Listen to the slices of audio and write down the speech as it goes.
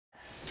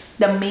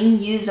the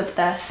main use of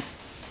this,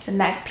 the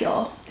neck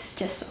pillow. It's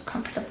just so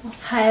comfortable.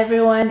 Hi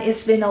everyone,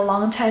 it's been a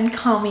long time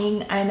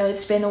coming. I know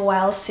it's been a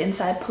while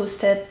since I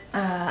posted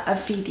a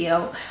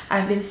video.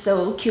 I've been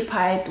so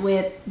occupied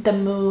with the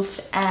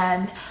move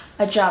and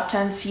a job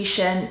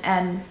transition,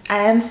 and I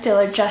am still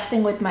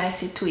adjusting with my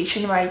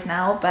situation right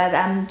now, but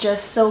I'm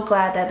just so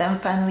glad that I'm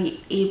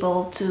finally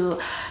able to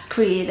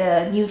create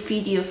a new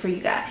video for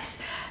you guys.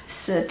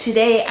 So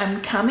today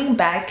I'm coming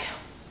back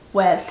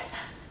with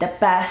the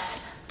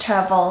best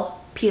travel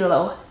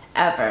pillow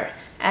ever,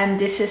 and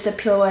this is a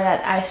pillow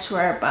that I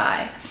swear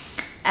by.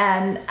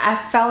 And I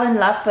fell in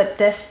love with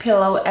this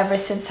pillow ever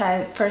since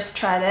I first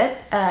tried it.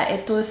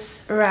 It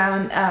was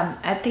around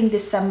I think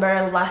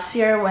December last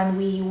year when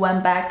we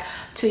went back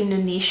to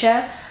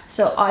Indonesia.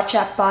 So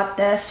Ocha bought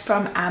this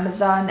from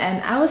Amazon,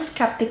 and I was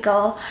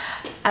skeptical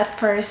at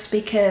first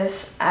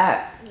because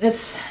I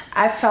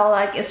felt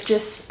like it's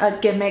just a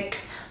gimmick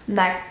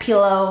neck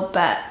pillow,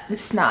 but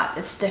it's not,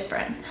 it's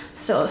different.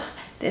 So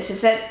this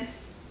is it.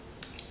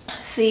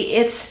 See,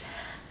 it's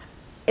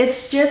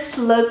just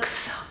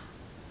looks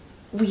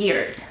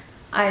weird.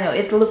 I know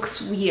it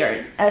looks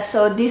weird.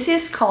 So this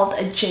is called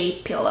a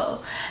J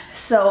pillow.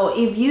 So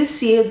if you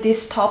see,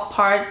 this top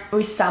part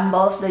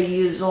resembles the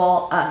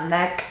usual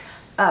neck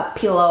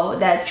pillow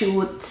that you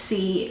would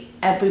see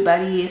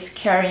everybody is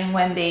carrying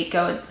when they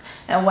go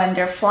and when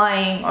they're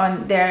flying or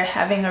they're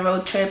having a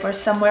road trip or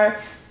somewhere.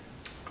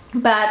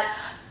 But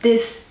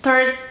this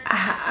third,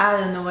 I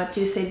don't know what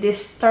you say,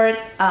 this third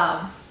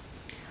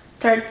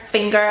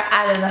finger,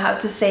 I don't know how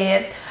to say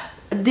it,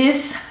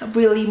 this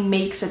really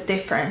makes a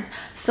difference.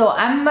 So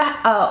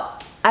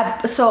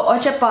so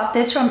Ocha bought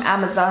this from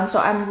Amazon, so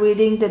I'm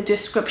reading the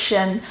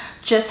description,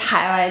 just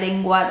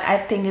highlighting what I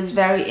think is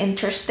very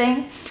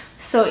interesting.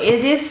 So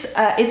it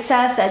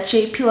says that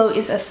J pillow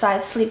is a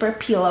side sleeper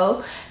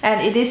pillow, and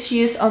it is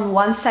used on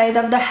one side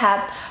of the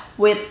head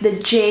with the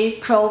J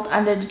curled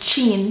under the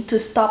chin to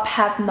stop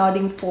head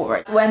nodding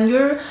forward. When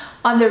you're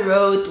on the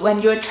road, when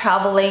you're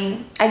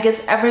traveling, I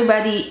guess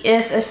everybody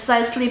is a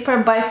side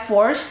sleeper by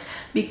force,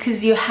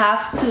 because you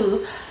have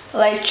to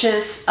like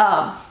just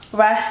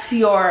rest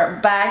your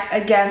back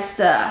against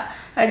the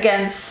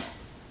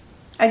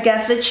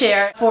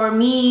chair. For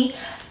me,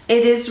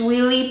 it is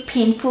really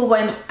painful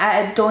when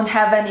I don't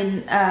have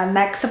any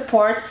neck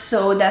support,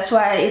 so that's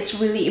why it's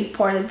really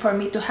important for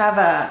me to have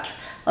a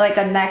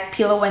neck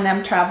pillow when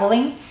I'm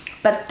traveling.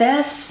 But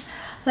this,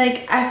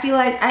 like, I feel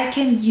like I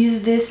can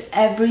use this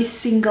every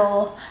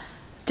single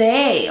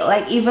day.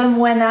 Like, even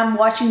when I'm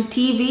watching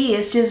TV,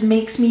 it just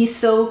makes me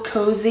so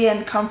cozy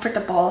and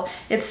comfortable.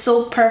 It's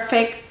so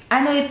perfect.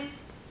 I know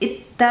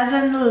it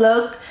doesn't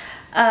look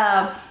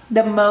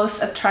the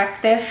most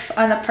attractive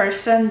on a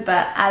person,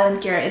 but I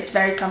don't care, it's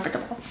very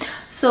comfortable.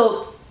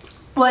 So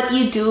what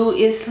you do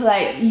is,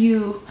 like,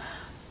 you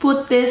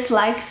put this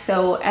like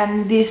so,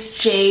 and this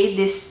J,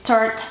 this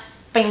third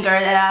finger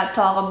that I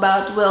talk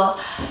about, will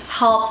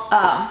help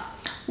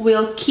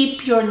will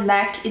keep your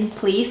neck in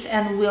place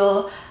and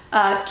will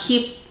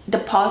keep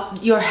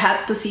your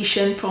head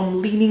position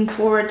from leaning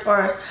forward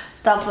or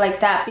stuff like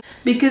that.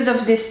 Because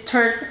of this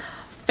third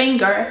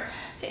finger,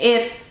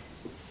 it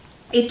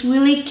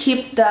really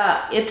keeps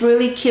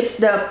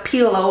the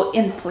pillow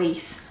in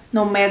place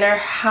no matter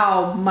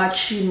how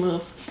much you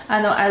move.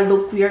 I know I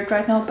look weird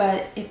right now,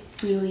 but it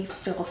really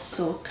feels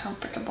so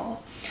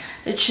comfortable.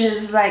 It's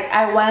just like,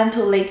 I went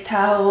to Lake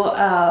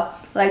Tahoe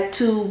like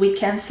 2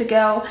 weekends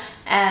ago,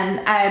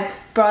 and I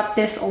brought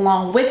this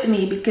along with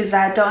me because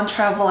I don't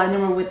travel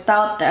anymore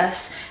without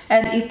this,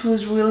 and it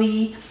was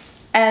really,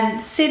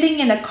 and sitting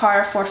in a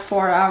car for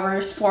 4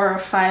 or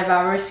 5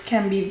 hours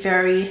can be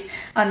very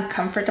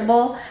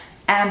uncomfortable.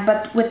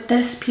 But with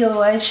this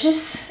pillow, it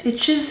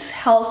just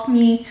helps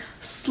me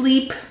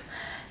sleep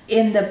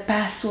in the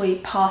best way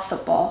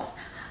possible.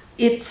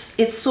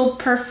 It's so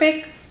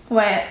perfect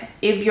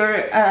if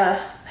you're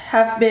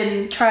have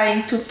been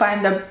trying to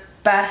find the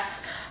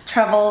best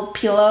travel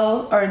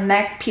pillow or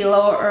neck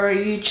pillow, or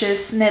you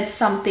just need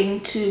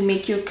something to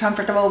make you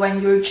comfortable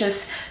when you're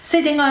just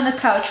sitting on the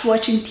couch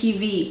watching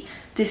TV.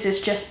 This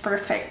is just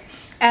perfect.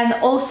 And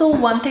also,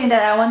 one thing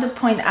that I want to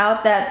point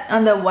out, that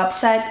on the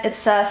website it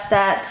says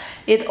that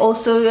it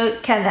also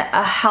can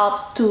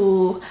help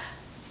to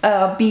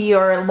be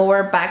your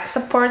lower back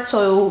support.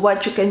 So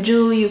what you can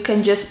do, you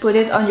can just put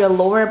it on your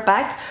lower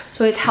back,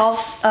 so it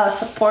helps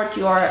support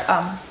your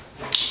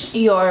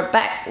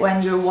back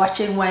when you're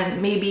watching,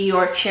 when maybe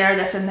your chair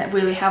doesn't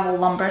really have a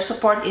lumbar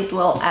support. It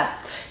will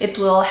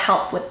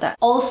help with that.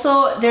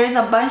 Also, there's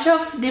a bunch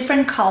of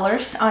different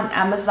colors on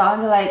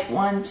Amazon, like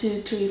 1,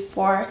 2, 3,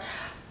 4,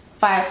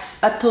 5,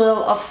 a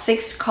total of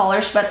 6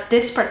 colors, but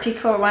this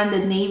particular one, the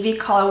navy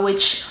color,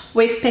 which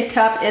we pick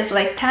up, is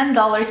like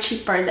 $10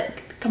 cheaper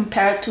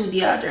compared to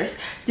the others.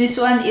 This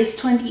one is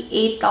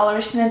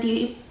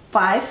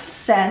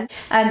 $28.95,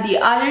 and the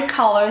other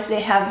colors,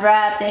 they have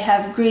red, they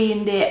have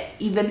green, they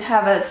even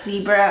have a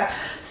zebra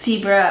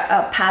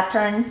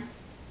pattern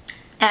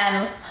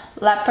and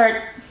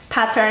leopard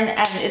pattern,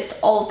 and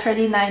it's all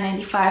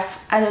 $39.95.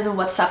 I don't know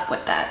what's up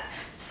with that.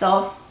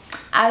 So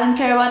I don't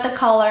care about the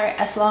color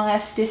as long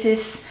as this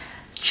is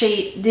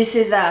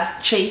a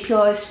Jay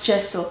pillow. It's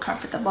just so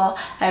comfortable.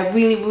 I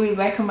really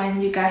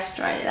recommend you guys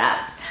try it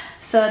out.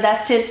 So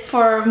that's it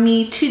for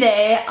me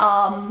today.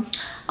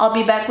 I'll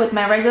be back with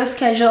my regular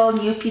schedule,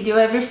 new video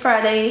every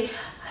Friday.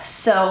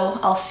 So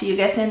I'll see you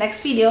guys in the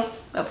next video.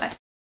 Bye bye.